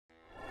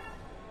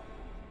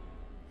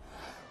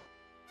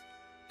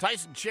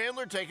Tyson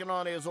Chandler taking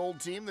on his old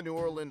team, the New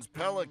Orleans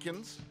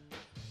Pelicans.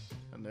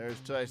 And there's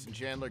Tyson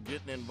Chandler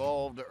getting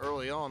involved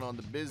early on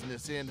the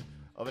business end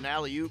of an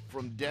alley-oop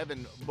from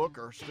Devin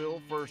Booker.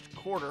 Still first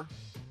quarter.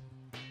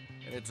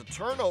 And it's a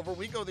turnover.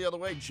 We go the other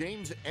way.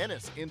 James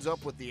Ennis ends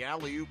up with the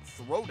alley-oop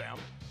throwdown.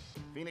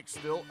 Phoenix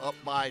still up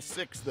by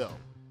 6, though.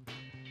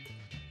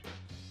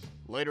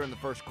 Later in the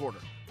first quarter,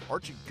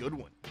 Archie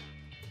Goodwin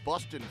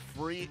busting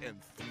free and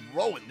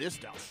throwing this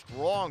down.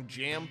 Strong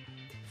jam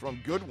from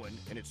Goodwin,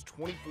 and it's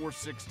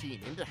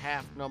 24-16 into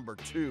half number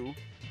 2.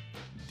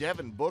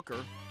 Devin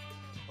Booker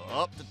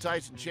up to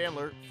Tyson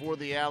Chandler for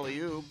the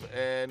alley-oop,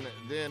 and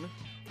then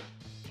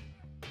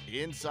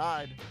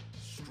inside,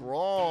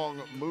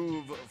 strong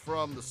move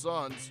from the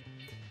Suns.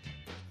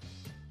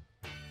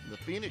 The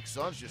Phoenix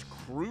Suns just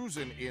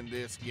cruising in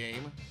this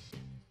game.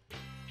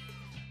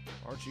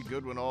 Archie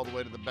Goodwin all the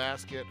way to the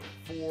basket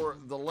for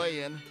the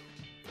lay-in.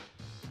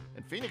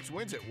 And Phoenix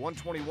wins it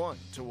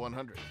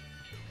 121-100.